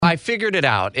I figured it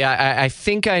out. I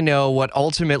think I know what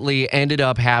ultimately ended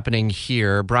up happening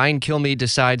here. Brian Kilmeade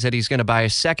decides that he's going to buy a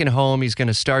second home. He's going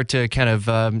to start to kind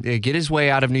of get his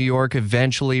way out of New York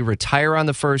eventually, retire on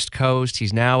the First Coast.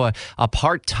 He's now a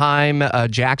part-time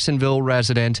Jacksonville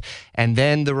resident. And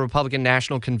then the Republican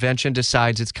National Convention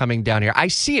decides it's coming down here. I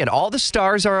see it. All the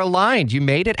stars are aligned. You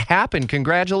made it happen.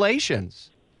 Congratulations.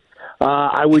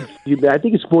 I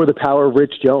think it's more the power of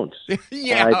Rich Jones.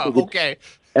 Okay.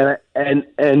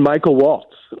 And Michael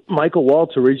Waltz. Michael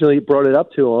Waltz originally brought it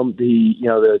up to him.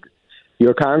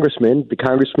 Your congressman, the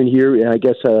congressman here, and I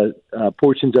guess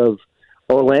portions of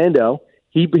Orlando.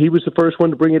 He was the first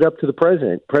one to bring it up to the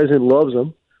president. President loves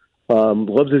him.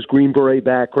 Loves his Green Beret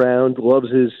background.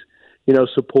 Loves his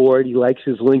support. He likes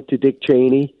his link to Dick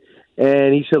Cheney.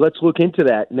 And he said, let's look into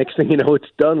that. Next thing you know, it's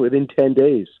done within 10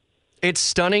 days. It's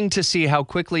stunning to see how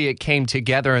quickly it came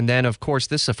together. And then, of course,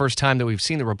 this is the first time that we've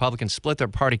seen the Republicans split their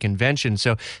party convention.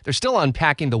 So they're still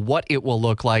unpacking what it will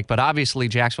look like. But obviously,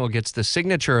 Jacksonville gets the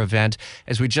signature event.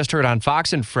 As we just heard on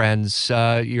Fox and Friends,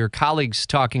 your colleagues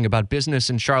talking about business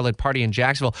in Charlotte, party in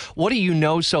Jacksonville. What do you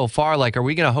know so far? Like, are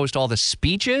we going to host all the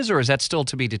speeches, or is that still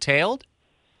to be detailed?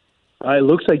 It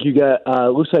looks like you got.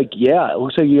 It looks like you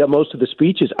got most of the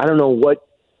speeches. I don't know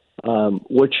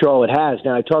what Charlotte has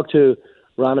now. I talked to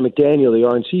Ronna McDaniel, the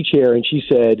RNC chair, and she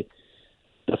said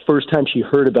the first time she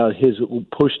heard about his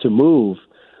push to move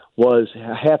was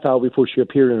a half hour before she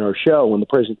appeared in our show when the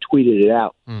president tweeted it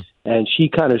out. And she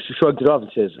kind of shrugged it off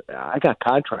and says, I got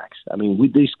contracts. I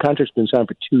mean, these contracts have been signed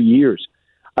for 2 years.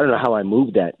 I don't know how I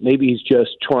moved that. Maybe he's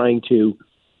just trying to,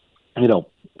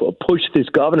 push this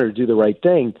governor to do the right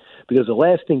thing, because the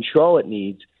last thing Charlotte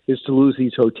needs is to lose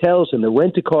these hotels and the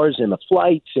rent-a-cars and the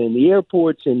flights and the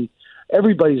airports, and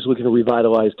everybody's looking to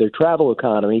revitalize their travel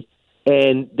economy,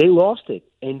 and they lost it,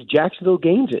 and Jacksonville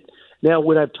gains it. Now,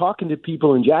 when I'm talking to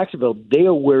people in Jacksonville, they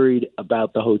are worried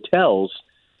about the hotels.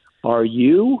 Are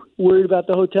you worried about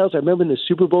the hotels? I remember in the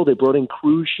Super Bowl they brought in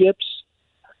cruise ships.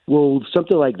 Will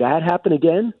something like that happen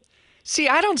again? See,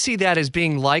 I don't see that as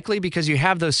being likely because you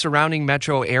have the surrounding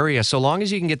metro area. So long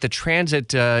as you can get the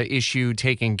transit issue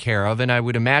taken care of, and I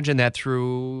would imagine that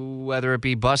through whether it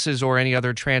be buses or any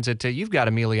other transit, you've got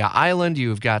Amelia Island,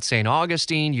 you've got St.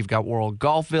 Augustine, you've got World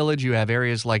Golf Village, you have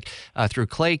areas like through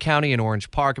Clay County and Orange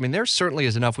Park. I mean, there certainly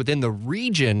is enough within the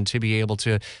region to be able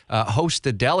to host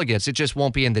the delegates. It just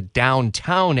won't be in the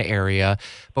downtown area.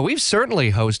 But we've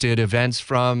certainly hosted events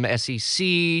from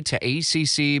SEC to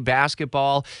ACC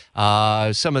basketball,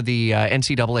 some of the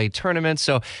NCAA tournaments.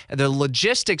 So the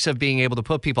logistics of being able to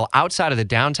put people outside of the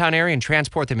downtown area and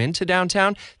transport them into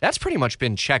downtown, that's pretty much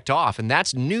been checked off. And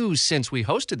that's new since we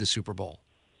hosted the Super Bowl.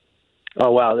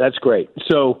 Oh, wow. That's great.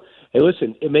 So, hey,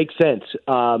 listen, it makes sense.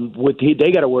 What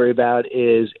they got to worry about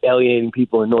is alienating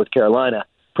people in North Carolina.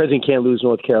 President can't lose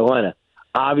North Carolina.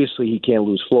 Obviously, he can't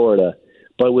lose Florida.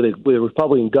 But with a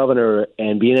Republican governor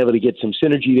and being able to get some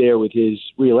synergy there with his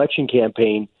reelection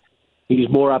campaign, he's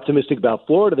more optimistic about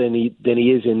Florida than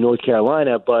he is in North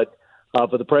Carolina. But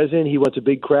for the president, he wants a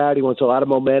big crowd. He wants a lot of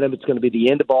momentum. It's going to be the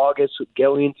end of August,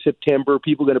 going in September.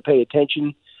 People are going to pay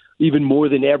attention even more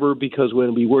than ever because we're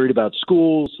going to be worried about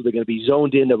schools. So they're going to be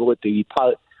zoned in of what the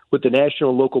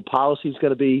national and local policy is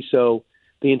going to be. So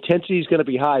the intensity is going to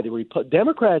be high. The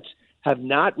Democrats have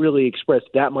not really expressed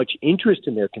that much interest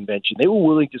in their convention. They were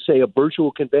willing to say a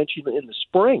virtual convention in the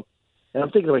spring. And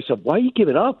I'm thinking to myself, why are you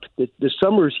giving up? The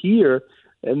summer's here,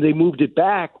 and they moved it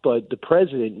back, but the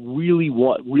president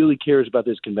really cares about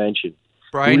this convention.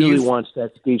 Brian, he really wants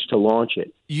that speech to launch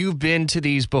it. You've been to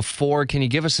these before. Can you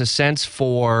give us a sense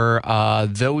for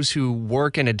those who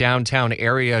work in a downtown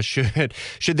area?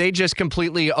 Should they just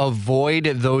completely avoid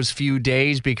those few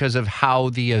days because of how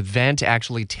the event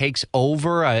actually takes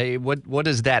over? What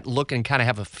does that look and kind of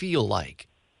have a feel like?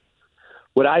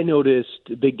 What I noticed,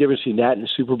 the big difference between that and the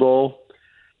Super Bowl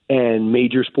and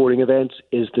major sporting events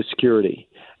is the security.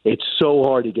 It's so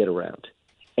hard to get around.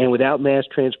 And without mass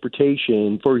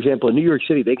transportation, for example, in New York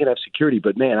City, they can have security,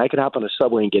 but man, I can hop on a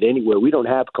subway and get anywhere. We don't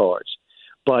have cars.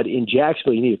 But in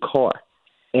Jacksonville, you need a car.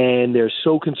 And they're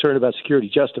so concerned about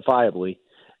security, justifiably,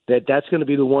 that's going to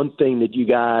be the one thing that you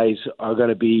guys are going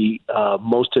to be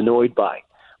most annoyed by.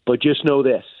 But just know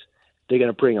this, they're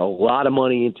going to bring a lot of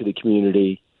money into the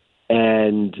community.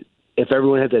 And if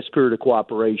everyone had that spirit of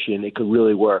cooperation, it could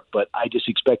really work. But I just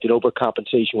expected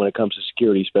overcompensation when it comes to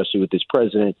security, especially with this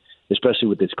president, especially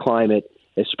with this climate,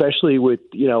 especially with,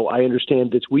 I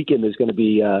understand this weekend there's going to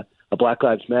be a Black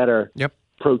Lives Matter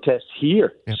protest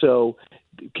here. Yep. So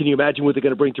can you imagine what they're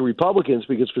going to bring to Republicans?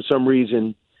 Because for some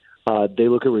reason they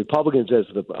look at Republicans as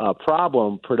the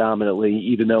problem predominantly,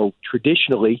 even though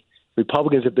traditionally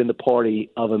Republicans have been the party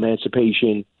of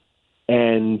emancipation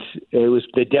and it was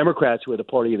the Democrats who were the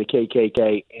party of the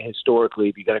KKK historically,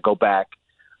 if you're going to go back.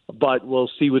 But we'll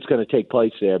see what's going to take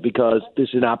place there, because this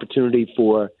is an opportunity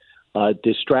for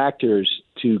distractors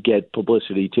to get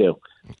publicity too.